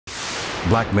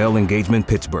Black Male Engagement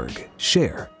Pittsburgh.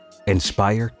 Share,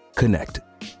 inspire, connect.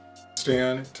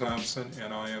 Stan Thompson,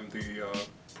 and I am the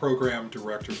Program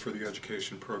Director for the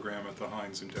Education Program at the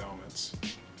Heinz Endowments.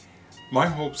 My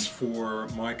hopes for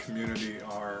my community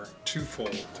are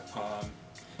twofold.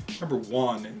 Number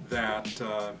one,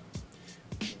 that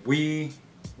we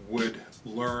would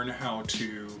learn how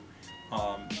to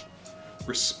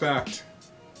respect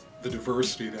the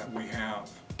diversity that we have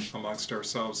amongst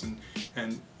ourselves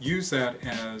and use that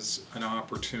as an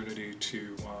opportunity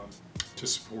to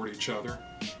support each other.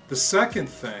 The second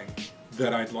thing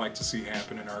that I'd like to see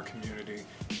happen in our community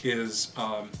is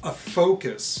a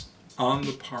focus on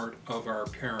the part of our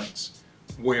parents,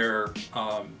 where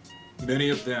many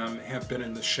of them have been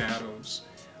in the shadows,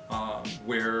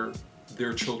 where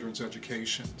their children's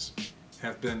educations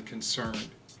have been concerned.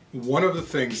 One of the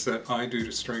things that I do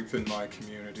to strengthen my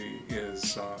community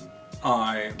is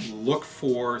I look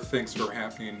for things that are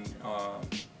happening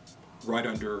right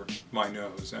under my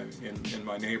nose in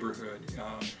my neighborhood,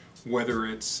 whether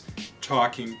it's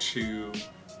talking to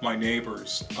my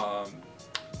neighbors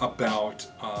about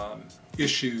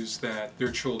issues that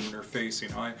their children are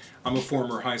facing. I'm a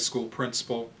former high school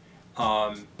principal.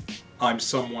 I'm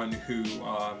someone who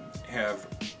I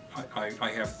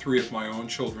have 3 of my own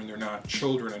children. They're not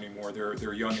children anymore.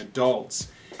 They're young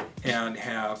adults, and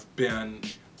have been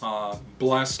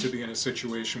blessed to be in a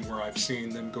situation where I've seen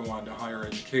them go on to higher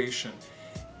education.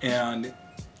 And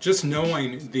just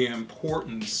knowing the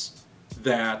importance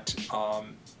that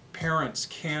parents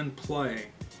can play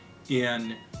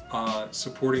in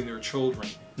supporting their children,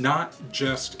 not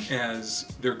just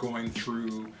as they're going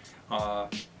through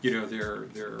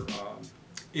their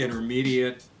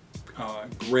intermediate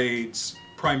grades,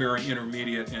 primary,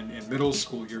 intermediate, and middle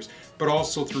school years, but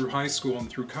also through high school and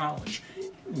through college.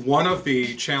 One of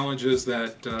the challenges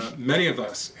that many of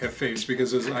us have faced,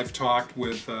 because as I've talked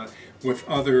with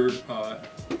other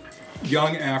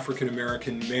young African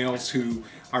American males who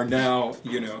are now,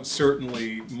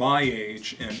 certainly my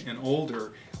age and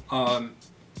older,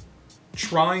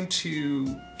 trying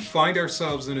to find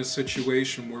ourselves in a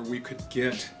situation where we could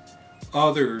get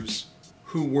others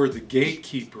who were the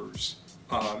gatekeepers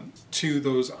to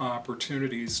those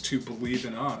opportunities to believe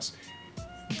in us.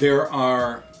 There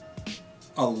are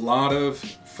a lot of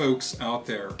folks out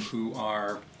there who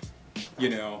are,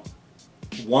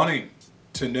 wanting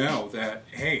to know that,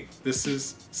 hey, this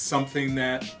is something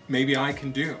that maybe I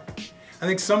can do. I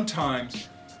think sometimes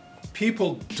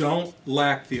people don't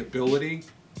lack the ability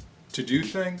to do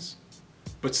things,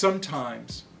 but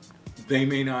sometimes they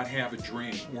may not have a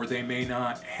dream, or they may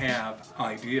not have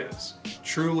ideas.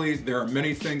 Truly, there are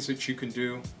many things that you can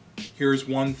do. Here's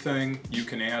one thing you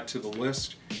can add to the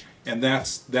list, and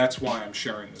that's why I'm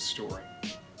sharing this story.